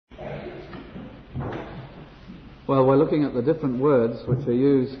Well, we're looking at the different words which are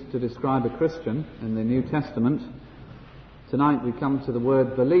used to describe a Christian in the New Testament. Tonight we come to the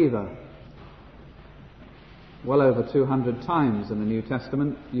word believer. Well over 200 times in the New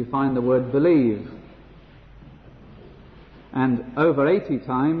Testament you find the word believe. And over 80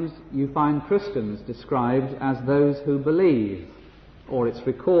 times you find Christians described as those who believe, or it's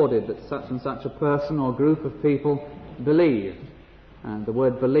recorded that such and such a person or group of people believed. And the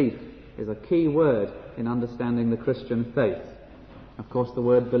word belief is a key word in understanding the Christian faith. Of course, the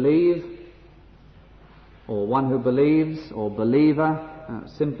word believe, or one who believes, or believer,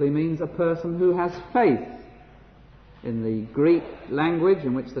 simply means a person who has faith. In the Greek language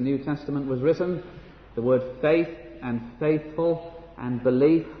in which the New Testament was written, the word faith and faithful and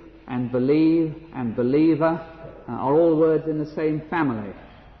belief and believe and believer are all words in the same family.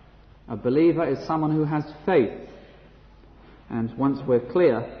 A believer is someone who has faith. And once we're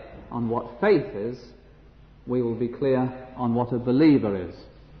clear on what faith is, we will be clear on what a believer is.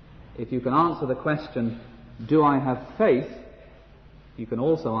 If you can answer the question, do I have faith? You can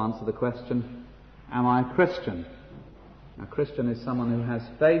also answer the question, am I a Christian? A Christian is someone who has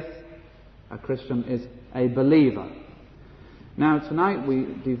faith. A Christian is a believer. Now tonight we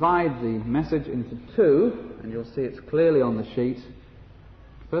divide the message into two, and you'll see it's clearly on the sheet.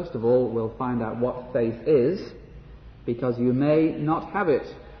 First of all, we'll find out what faith is, because you may not have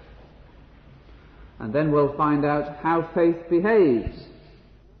it. And then we'll find out how faith behaves,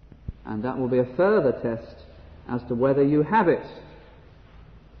 and that will be a further test as to whether you have it.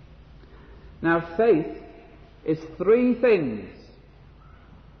 Now faith is three things.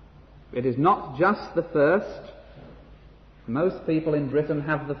 It is not just the first. Most people in Britain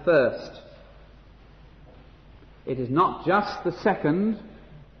have the first. It is not just the second.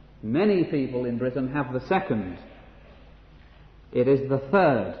 Many people in Britain have the second. It is the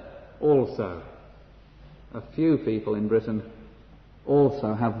third also. A few people in Britain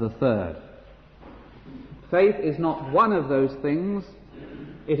also have the third. Faith is not one of those things.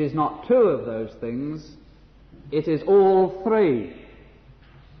 It is not two of those things. It is all three.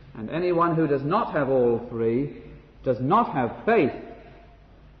 And anyone who does not have all three does not have faith.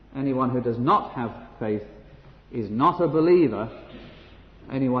 Anyone who does not have faith is not a believer.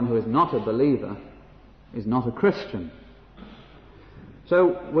 Anyone who is not a believer is not a Christian.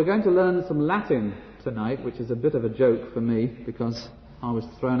 So we're going to learn some Latin tonight, which is a bit of a joke for me because I was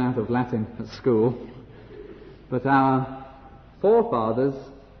thrown out of Latin at school. But our forefathers,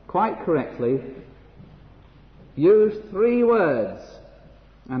 quite correctly, used three words,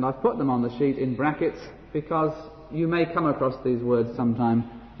 and I've put them on the sheet in brackets because you may come across these words sometime,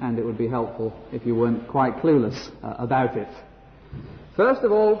 and it would be helpful if you weren't quite clueless about it. First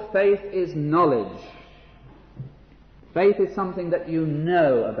of all, faith is knowledge. Faith is something that you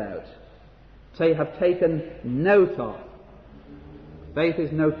know about, have taken note of. Faith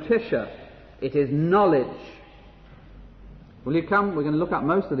is notitia. It is knowledge. Will you come? We're going to look at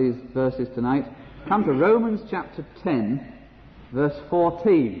most of these verses tonight. Come to Romans chapter 10, verse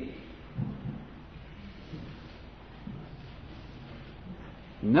 14.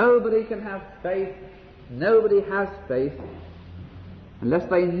 Nobody can have faith, nobody has faith, unless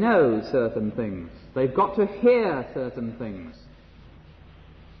they know certain things. They've got to hear certain things.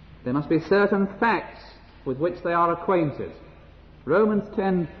 There must be certain facts with which they are acquainted. Romans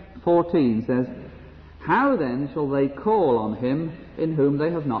 10:14 says, "How then shall they call on him in whom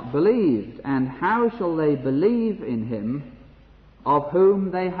they have not believed? And how shall they believe in him of whom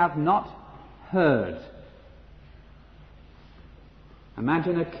they have not heard?"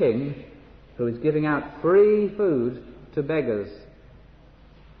 Imagine a king who is giving out free food to beggars.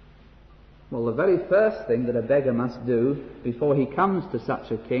 Well, the very first thing that a beggar must do before he comes to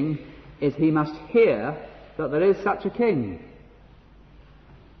such a king is he must hear that there is such a king.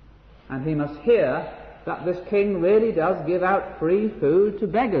 And he must hear that this king really does give out free food to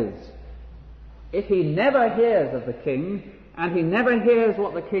beggars. If he never hears of the king, and he never hears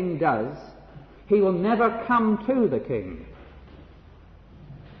what the king does, he will never come to the king.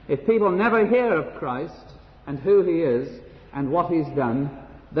 If people never hear of Christ and who he is and what he's done,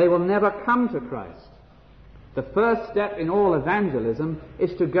 they will never come to Christ. The first step in all evangelism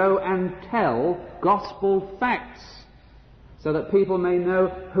is to go and tell gospel facts so that people may know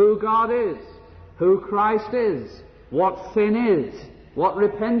who God is, who Christ is, what sin is, what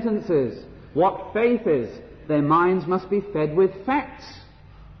repentance is, what faith is. Their minds must be fed with facts.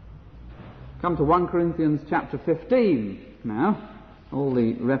 Come to 1 Corinthians chapter 15 now. All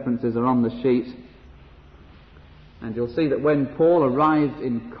the references are on the sheet. And you'll see that when Paul arrived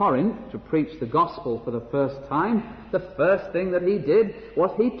in Corinth to preach the gospel for the first time, the first thing that he did was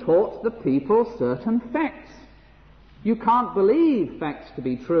he taught the people certain facts. You can't believe facts to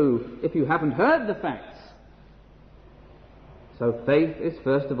be true if you haven't heard the facts. So faith is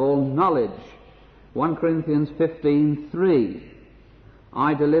first of all knowledge. 1 Corinthians 15:3.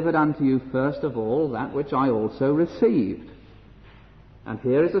 I delivered unto you first of all that which I also received. And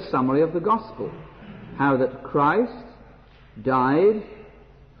here is a summary of the gospel. How that Christ died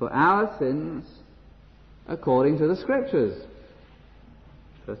for our sins according to the Scriptures.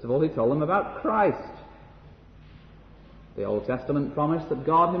 First of all, he told them about Christ. The Old Testament promised that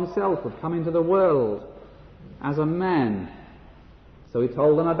God himself would come into the world as a man. So he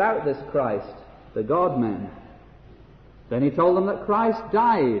told them about this Christ, the God-man. Then he told them that Christ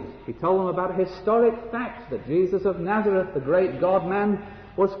died. He told them about a historic fact that Jesus of Nazareth, the great God-man,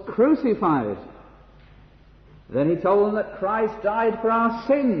 was crucified. Then he told them that Christ died for our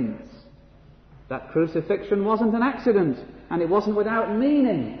sins. That crucifixion wasn't an accident, and it wasn't without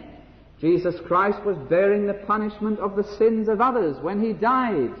meaning. Jesus Christ was bearing the punishment of the sins of others when he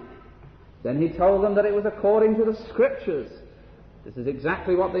died. Then he told them that it was according to the Scriptures. This is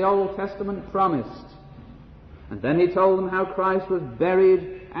exactly what the Old Testament promised. And then he told them how Christ was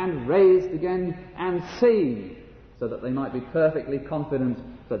buried and raised again and seen, so that they might be perfectly confident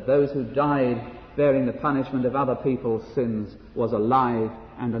that those who died bearing the punishment of other people's sins was alive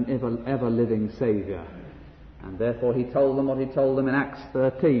and an ever-living Saviour. And therefore he told them what he told them in Acts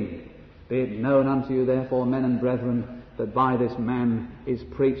 13. Be it known unto you, therefore, men and brethren, that by this man is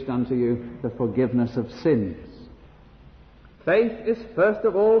preached unto you the forgiveness of sins. Faith is first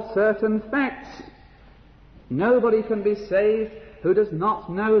of all certain facts. Nobody can be saved who does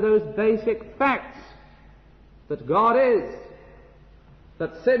not know those basic facts. That God is.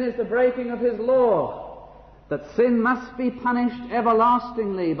 That sin is the breaking of his law. That sin must be punished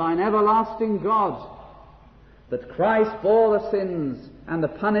everlastingly by an everlasting God. That Christ bore the sins and the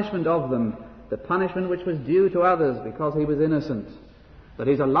punishment of them, the punishment which was due to others because he was innocent. That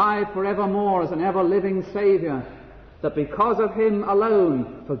he's alive forevermore as an ever-living Saviour. That because of him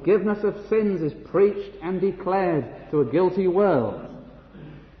alone, forgiveness of sins is preached and declared to a guilty world.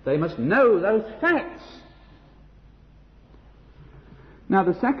 They must know those facts. Now,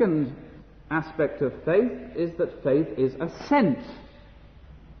 the second aspect of faith is that faith is assent.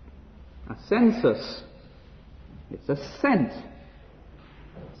 A census. It's assent.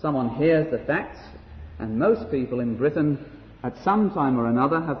 Someone hears the facts, and most people in Britain at some time or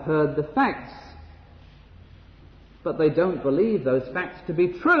another have heard the facts. But they don't believe those facts to be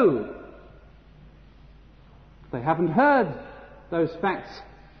true. They haven't heard those facts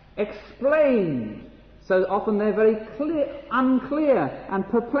explained. So often they're very unclear and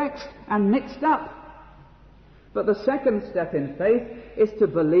perplexed and mixed up. But the second step in faith is to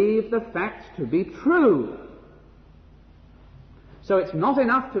believe the facts to be true. So it's not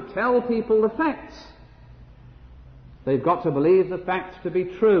enough to tell people the facts. They've got to believe the facts to be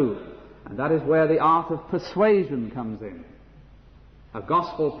true. And that is where the art of persuasion comes in. A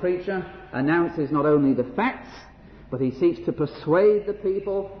gospel preacher announces not only the facts, but he seeks to persuade the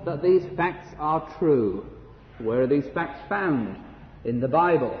people that these facts are true. Where are these facts found? In the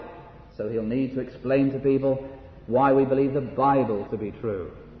Bible. So he'll need to explain to people why we believe the Bible to be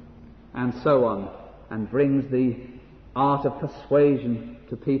true. And so on. And brings the art of persuasion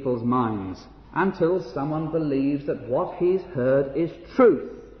to people's minds until someone believes that what he's heard is truth.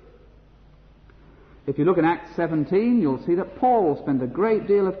 If you look in Acts 17, you'll see that Paul spent a great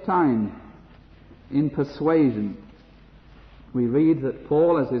deal of time in persuasion. We read that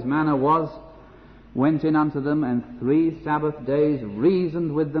Paul, as his manner was, went in unto them, and 3 Sabbath days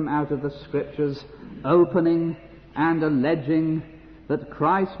reasoned with them out of the Scriptures, opening and alleging that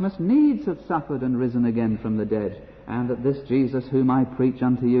Christ must needs have suffered and risen again from the dead, and that this Jesus whom I preach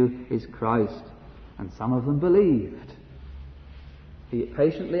unto you is Christ. And some of them believed. He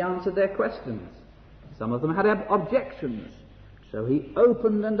patiently answered their questions. Some of them had objections. So he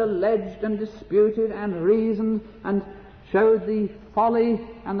opened and alleged and disputed and reasoned and showed the folly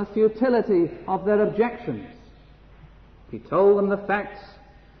and the futility of their objections. He told them the facts,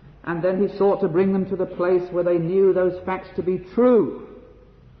 and then he sought to bring them to the place where they knew those facts to be true.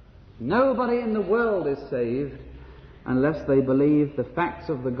 Nobody in the world is saved unless they believe the facts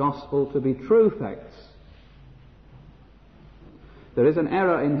of the gospel to be true facts. There is an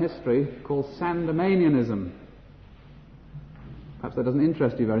error in history called Sandemanianism. Perhaps that doesn't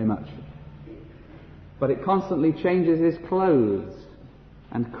interest you very much. But it constantly changes his clothes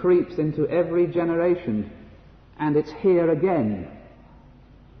and creeps into every generation, and it's here again.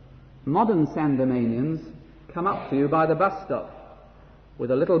 Modern Sandemanians come up to you by the bus stop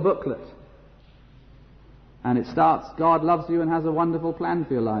with a little booklet, and it starts, God loves you and has a wonderful plan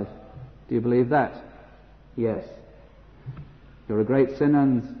for your life. Do you believe that? Yes. You're a great sinner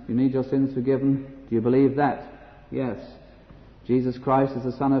and you need your sins forgiven. Do you believe that? Yes. Jesus Christ is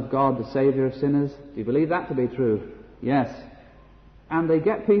the Son of God, the Saviour of sinners. Do you believe that to be true? Yes. And they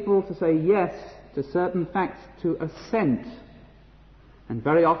get people to say yes to certain facts, to assent. And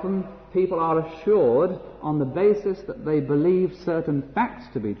very often people are assured on the basis that they believe certain facts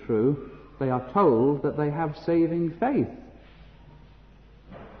to be true, they are told that they have saving faith.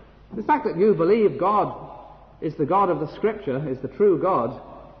 The fact that you believe God is the God of the Scripture, is the true God,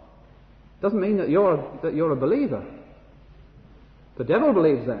 doesn't mean that you're a believer. The devil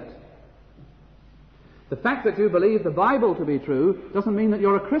believes that. The fact that you believe the Bible to be true doesn't mean that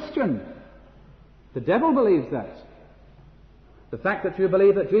you're a Christian. The devil believes that. The fact that you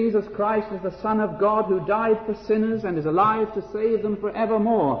believe that Jesus Christ is the Son of God who died for sinners and is alive to save them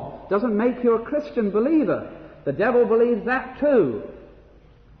forevermore doesn't make you a Christian believer. The devil believes that too.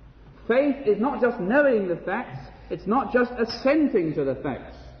 Faith is not just knowing the facts, it's not just assenting to the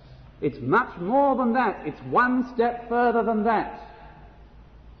facts. It's much more than that. It's one step further than that.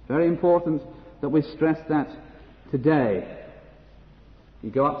 It's very important that we stress that today.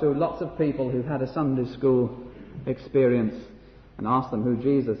 You go up to lots of people who've had a Sunday school experience and ask them who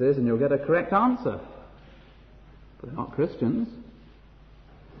Jesus is, and you'll get a correct answer. But they're not Christians.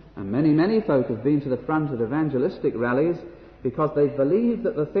 And many folk have been to the front at evangelistic rallies because they believe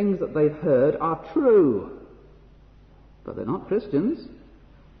that the things that they've heard are true. But they're not Christians.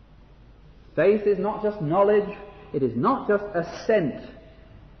 Faith is not just knowledge, it is not just assent,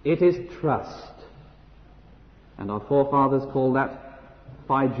 it is trust. And our forefathers called that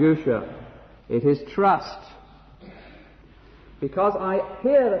fiducia. It is trust. Because I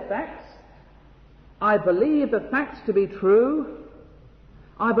hear the facts, I believe the facts to be true,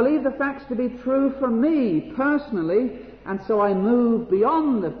 I believe the facts to be true for me personally, and so I move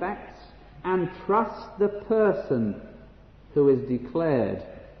beyond the facts and trust the person who is declared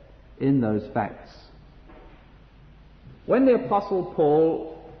in those facts. When the Apostle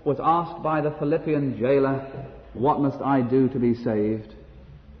Paul was asked by the Philippian jailer, "What must I do to be saved?"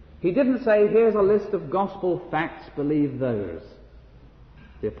 he didn't say, "Here's a list of gospel facts, believe those."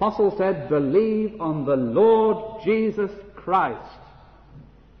 The Apostle said, "Believe on the Lord Jesus Christ,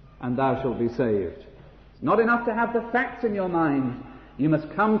 and thou shalt be saved." It's not enough to have the facts in your mind. You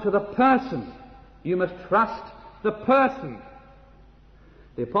must come to the person. You must trust the person.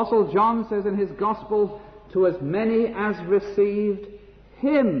 The Apostle John says in his Gospel, "To as many as received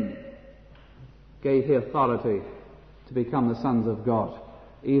him gave he authority to become the sons of God,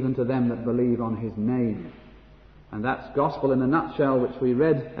 even to them that believe on his name." And that's gospel in a nutshell, which we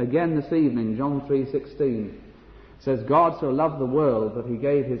read again this evening, John 3:16. It says, "God so loved the world that he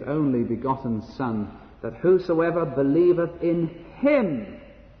gave his only begotten Son, that whosoever believeth in him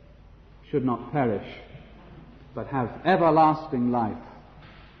should not perish, but have everlasting life."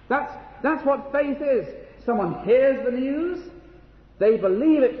 That's what faith is. Someone hears the news, they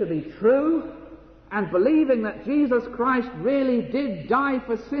believe it to be true, and believing that Jesus Christ really did die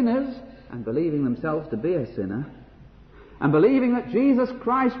for sinners, and believing themselves to be a sinner, and believing that Jesus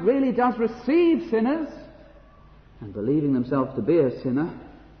Christ really does receive sinners, and believing themselves to be a sinner,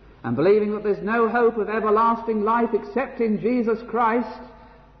 and believing that there's no hope of everlasting life except in Jesus Christ,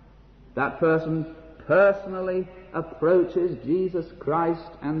 that person personally approaches Jesus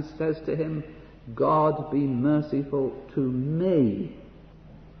Christ and says to him, "God be merciful to me,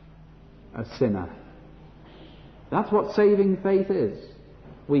 a sinner." That's what saving faith is.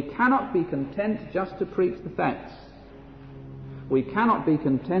 We cannot be content just to preach the facts. We cannot be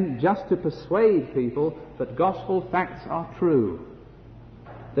content just to persuade people that gospel facts are true.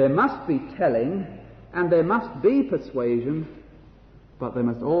 There must be telling and there must be persuasion, but there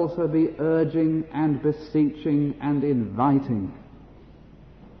must also be urging and beseeching and inviting.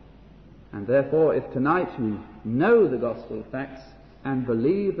 And therefore, if tonight you know the gospel facts and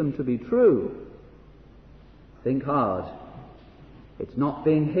believe them to be true, think hard. It's not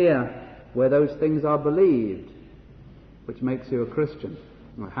being here where those things are believed which makes you a Christian.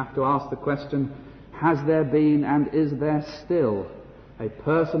 I have to ask the question, has there been and is there still a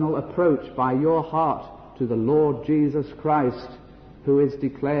personal approach by your heart to the Lord Jesus Christ, who is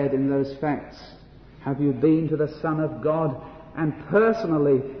declared in those facts? Have you been to the Son of God and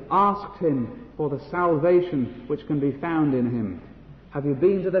personally asked him for the salvation which can be found in him? Have you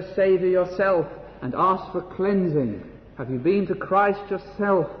been to the Saviour yourself and asked for cleansing? Have you been to Christ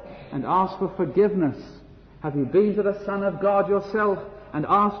yourself and asked for forgiveness? Have you been to the Son of God yourself and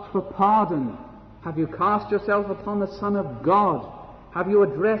asked for pardon? Have you cast yourself upon the Son of God? Have you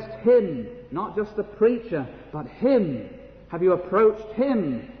addressed him, not just the preacher, but him? Have you approached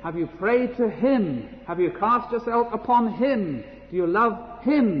Him? Have you prayed to Him? Have you cast yourself upon Him? Do you love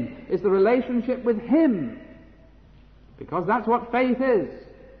Him? Is the relationship with Him? Because that's what faith is.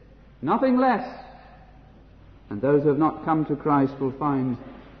 Nothing less. And those who have not come to Christ will find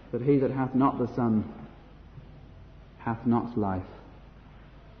that he that hath not the Son hath not life.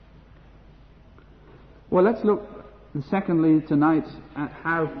 Well, let's look secondly tonight at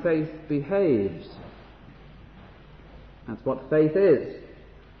how faith behaves. That's what faith is.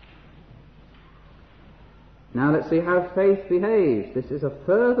 Now let's see how faith behaves. This is a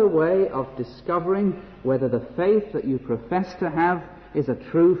further way of discovering whether the faith that you profess to have is a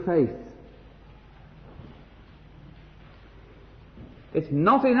true faith. It's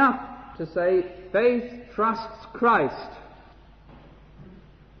not enough to say faith trusts Christ,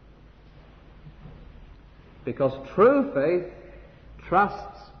 because true faith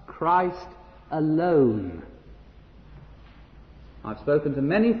trusts Christ alone. I've spoken to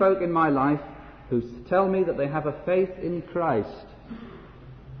many folk in my life who tell me that they have a faith in Christ,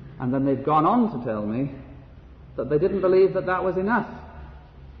 and then they've gone on to tell me that they didn't believe that that was enough,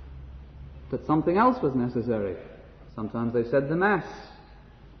 that something else was necessary. Sometimes they said the Mass.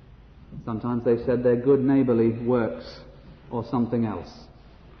 Sometimes they said their good neighbourly works or something else.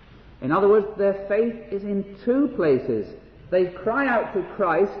 In other words, their faith is in two places. They cry out to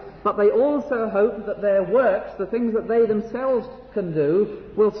Christ, but they also hope that their works, the things that they themselves can do,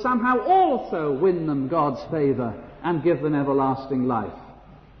 will somehow also win them God's favour and give them everlasting life.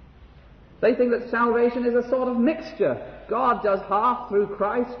 They think that salvation is a sort of mixture. God does half through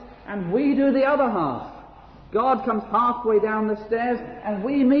Christ, and we do the other half. God comes halfway down the stairs, and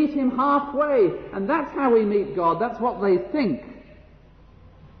we meet Him halfway, and that's how we meet God. That's what they think.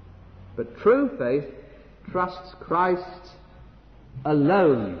 But true faith trusts Christ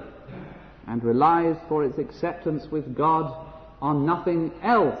alone and relies for its acceptance with God on nothing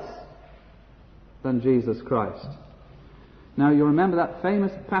else than Jesus Christ. Now you remember that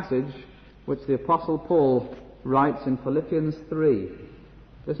famous passage which the Apostle Paul writes in Philippians 3.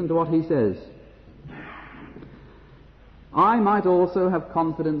 Listen to what he says. I might also have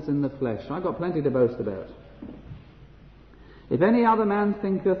confidence in the flesh. I've got plenty to boast about. If any other man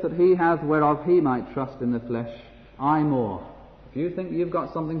thinketh that he hath whereof he might trust in the flesh, I more. If you think you've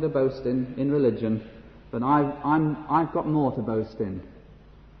got something to boast in religion, then I've got more to boast in.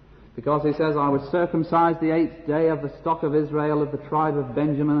 Because he says, I was circumcised the 8th day of the stock of Israel, of the tribe of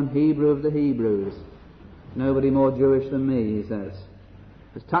Benjamin, and Hebrew of the Hebrews. Nobody more Jewish than me, he says.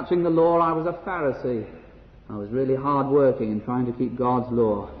 As touching the law, I was a Pharisee. I was really hard working in trying to keep God's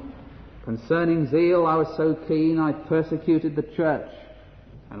law. Concerning zeal, I was so keen I persecuted the church.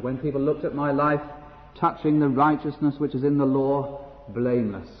 And when people looked at my life, touching the righteousness which is in the law,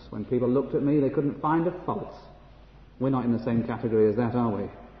 blameless. When people looked at me, they couldn't find a fault. We're not in the same category as that, are we?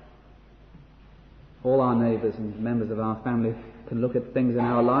 All our neighbours and members of our family can look at things in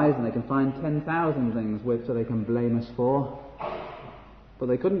our lives and they can find 10,000 things which they can blame us for. But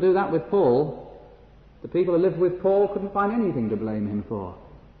they couldn't do that with Paul. The people who lived with Paul couldn't find anything to blame him for.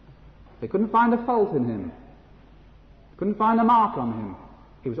 They couldn't find a fault in him. Couldn't find a mark on him.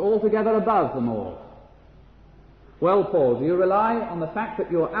 He was altogether above them all. Well, Paul, do you rely on the fact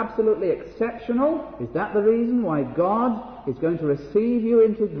that you're absolutely exceptional? Is that the reason why God is going to receive you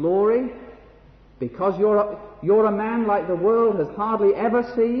into glory? Because you're a man like the world has hardly ever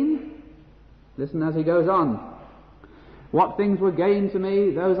seen? Listen as he goes on. What things were gained to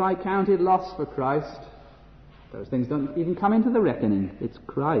me, those I counted loss for Christ. Those things don't even come into the reckoning. It's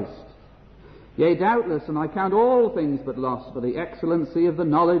Christ. Yea, doubtless, and I count all things but loss for the excellency of the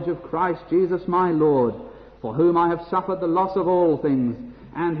knowledge of Christ Jesus my Lord, for whom I have suffered the loss of all things,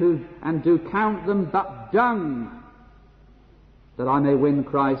 and do count them but dung, that I may win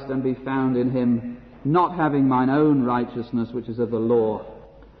Christ and be found in him, not having mine own righteousness which is of the law,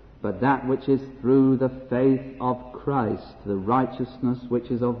 but that which is through the faith of Christ, the righteousness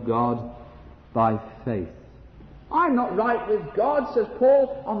which is of God by faith. I'm not right with God, says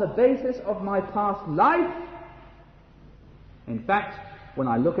Paul, on the basis of my past life. In fact, when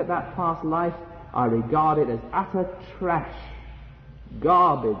I look at that past life, I regard it as utter trash,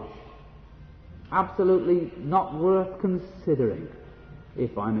 garbage, absolutely not worth considering.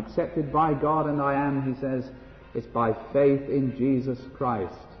 If I'm accepted by God, and I am, he says, it's by faith in Jesus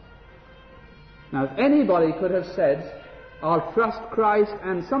Christ. Now, if anybody could have said, I'll trust Christ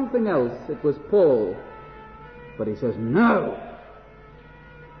and something else, it was Paul. But he says, no,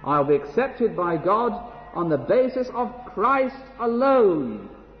 I'll be accepted by God on the basis of Christ alone.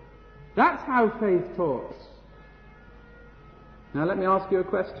 That's how faith talks. Now let me ask you a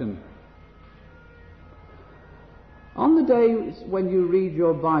question. On the days when you read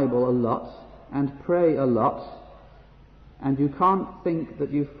your Bible a lot and pray a lot, and you can't think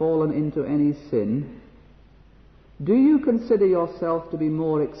that you've fallen into any sin, do you consider yourself to be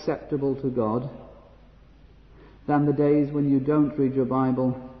more acceptable to God than the days when you don't read your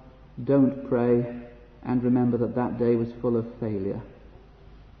Bible, don't pray, and remember that that day was full of failure?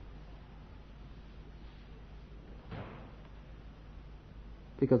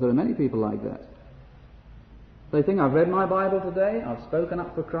 Because there are many people like that. They think, I've read my Bible today, I've spoken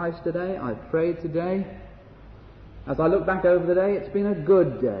up for Christ today, I've prayed today. As I look back over the day, it's been a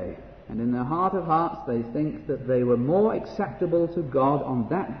good day. And in their heart of hearts, they think that they were more acceptable to God on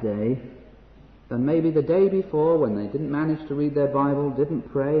that day than maybe the day before, when they didn't manage to read their Bible,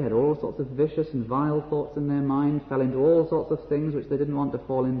 didn't pray, had all sorts of vicious and vile thoughts in their mind, fell into all sorts of things which they didn't want to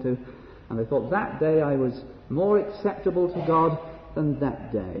fall into. And they thought, that day I was more acceptable to God than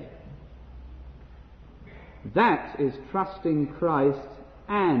that day. That is trusting Christ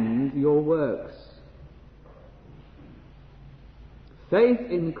and your works. Faith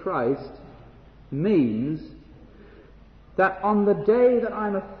in Christ means that on the day that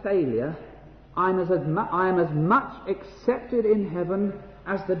I'm a failure, I am as much accepted in heaven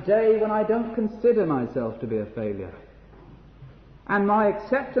as the day when I don't consider myself to be a failure. And my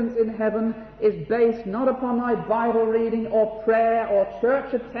acceptance in heaven is based not upon my Bible reading or prayer or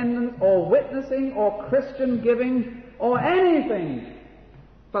church attendance or witnessing or Christian giving or anything.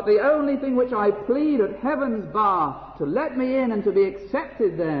 But the only thing which I plead at heaven's bar to let me in and to be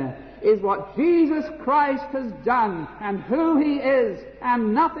accepted there is what Jesus Christ has done and who he is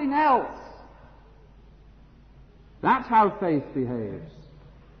and nothing else. That's how faith behaves.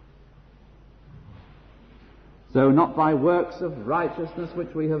 So not by works of righteousness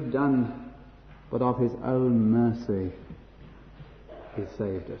which we have done, but of his own mercy he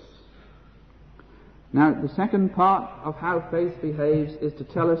saved us. Now, the second part of how faith behaves is to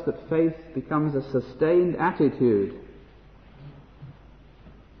tell us that faith becomes a sustained attitude.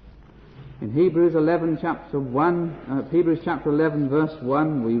 In Hebrews chapter 11 verse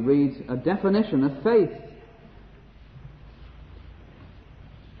 1, we read a definition of faith.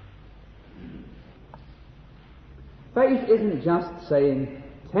 Faith isn't just saying,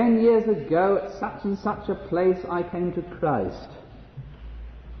 10 years ago at such and such a place I came to Christ.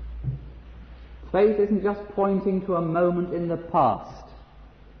 Faith isn't just pointing to a moment in the past.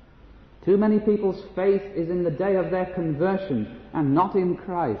 Too many people's faith is in the day of their conversion and not in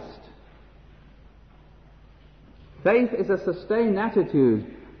Christ. Faith is a sustained attitude.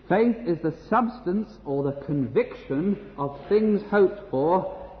 Faith is the substance or the conviction of things hoped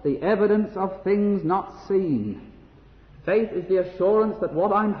for, the evidence of things not seen. Faith is the assurance that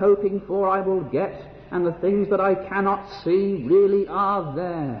what I'm hoping for I will get, and the things that I cannot see really are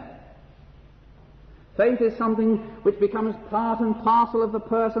there. Faith is something which becomes part and parcel of the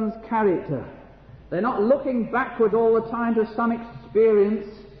person's character. They're not looking backward all the time to some experience,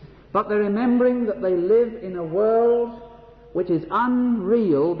 but they're remembering that they live in a world which is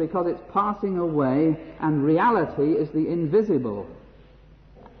unreal because it's passing away, and reality is the invisible.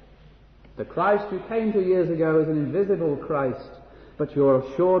 The Christ who came 2 years ago is an invisible Christ, but you're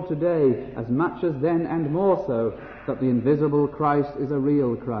assured today, as much as then and more so, that the invisible Christ is a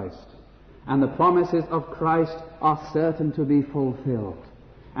real Christ. And the promises of Christ are certain to be fulfilled.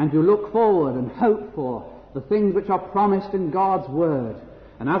 And you look forward and hope for the things which are promised in God's Word.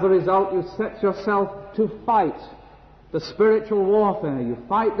 And as a result, you set yourself to fight the spiritual warfare. You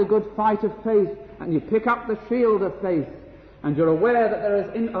fight the good fight of faith, and you pick up the shield of faith. And you're aware that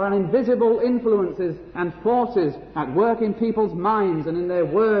there are invisible influences and forces at work in people's minds and in their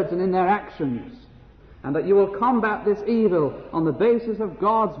words and in their actions. And that you will combat this evil on the basis of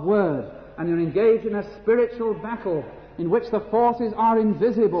God's Word. And you're engaged in a spiritual battle in which the forces are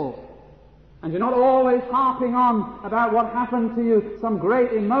invisible. And you're not always harping on about what happened to you, some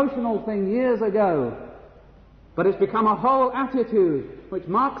great emotional thing years ago. But it's become a whole attitude which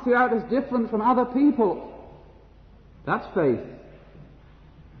marks you out as different from other people. That's faith.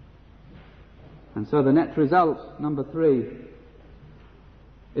 And so the net result, number 3,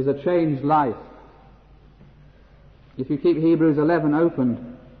 is a changed life. If you keep Hebrews 11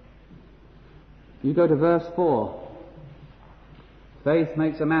 open, you go to verse 4. Faith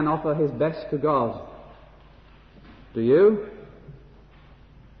makes a man offer his best to God. Do you?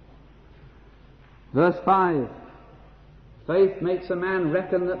 Verse 5. Faith makes a man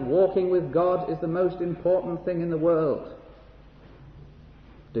reckon that walking with God is the most important thing in the world.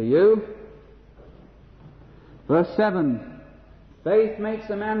 Do you? Verse 7. Faith makes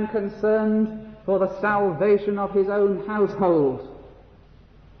a man concerned for the salvation of his own household.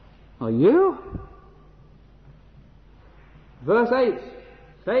 Are you? Verse 8,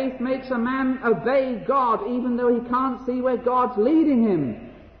 faith makes a man obey God even though he can't see where God's leading him.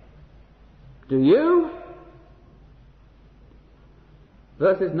 Do you?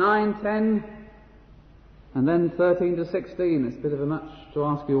 Verses 9, 10, and then 13 to 16. It's a bit of a much to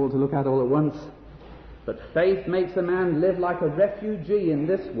ask you all to look at all at once. But faith makes a man live like a refugee in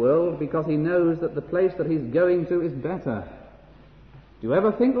this world because he knows that the place that he's going to is better. Do you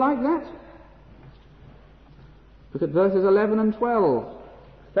ever think like that? Look at verses 11 and 12.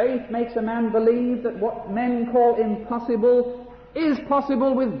 Faith makes a man believe that what men call impossible is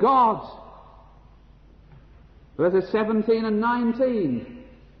possible with God. Verses 17 and 19.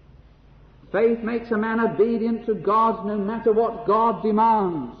 Faith makes a man obedient to God no matter what God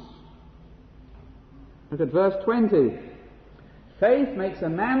demands. Look at verse 20. Faith makes a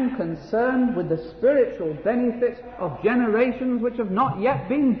man concerned with the spiritual benefits of generations which have not yet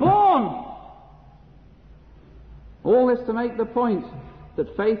been born. All this to make the point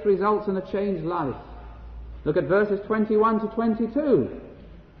that faith results in a changed life. Look at verses 21 to 22.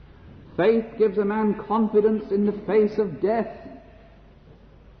 Faith gives a man confidence in the face of death.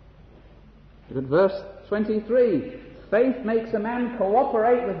 Look at verse 23. Faith makes a man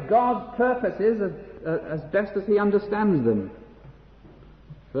cooperate with God's purposes as best as he understands them.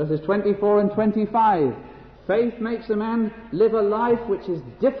 Verses 24 and 25. Faith makes a man live a life which is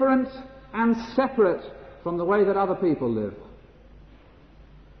different and separate from the way that other people live.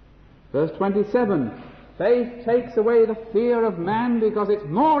 Verse 27. Faith takes away the fear of man because it's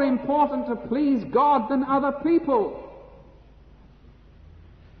more important to please God than other people.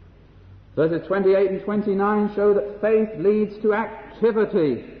 Verses 28 and 29 show that faith leads to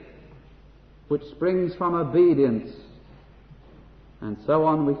activity, which springs from obedience. And so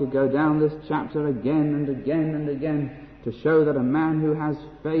on, we could go down this chapter again and again and again to show that a man who has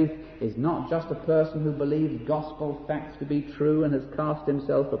faith is not just a person who believes gospel facts to be true and has cast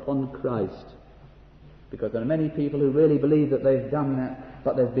himself upon Christ. Because there are many people who really believe that they've done that,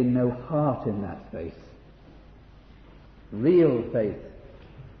 but there's been no heart in that faith. Real faith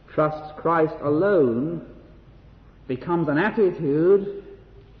trusts Christ alone, becomes an attitude,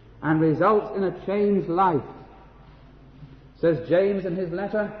 and results in a changed life. Says James in his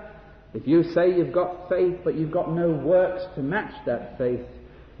letter, if you say you've got faith but you've got no works to match that faith,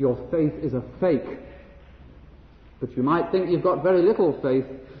 your faith is a fake. But you might think you've got very little faith,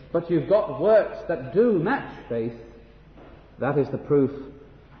 but you've got works that do match faith. That is the proof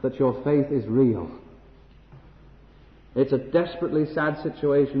that your faith is real. It's a desperately sad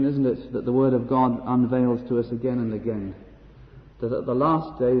situation, isn't it, that the Word of God unveils to us again and again. That at the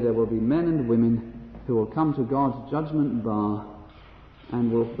last day there will be men and women who will come to God's judgment bar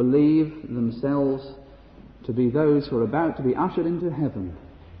and will believe themselves to be those who are about to be ushered into heaven,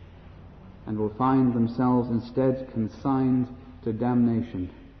 and will find themselves instead consigned to damnation.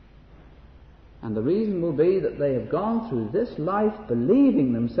 And the reason will be that they have gone through this life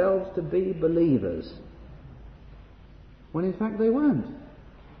believing themselves to be believers, when in fact they weren't,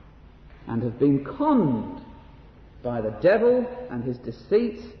 and have been conned by the devil and his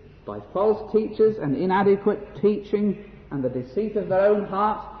deceits, by false teachers and inadequate teaching and the deceit of their own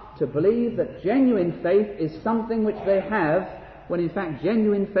heart, to believe that genuine faith is something which they have, when in fact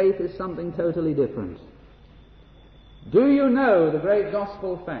genuine faith is something totally different. Do you know the great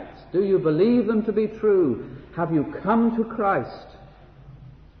gospel facts? Do you believe them to be true? Have you come to Christ?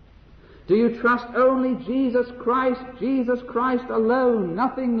 Do you trust only Jesus Christ alone,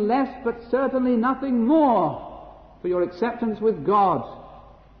 nothing less but certainly nothing more, for your acceptance with God?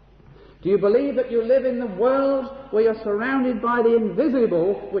 Do you believe that you live in the world where you're surrounded by the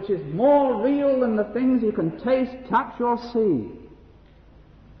invisible, which is more real than the things you can taste, touch or see?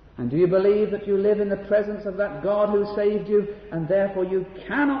 And do you believe that you live in the presence of that God who saved you, and therefore you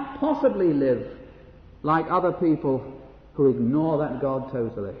cannot possibly live like other people who ignore that God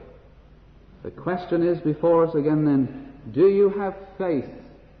totally? The question is before us again then, do you have faith?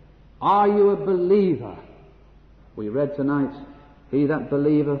 Are you a believer? We read tonight, he that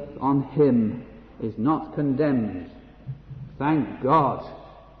believeth on him is not condemned. Thank God.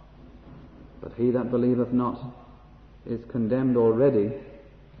 But he that believeth not is condemned already,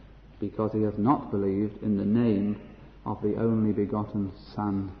 because he hath not believed in the name of the only begotten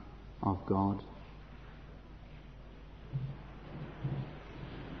Son of God.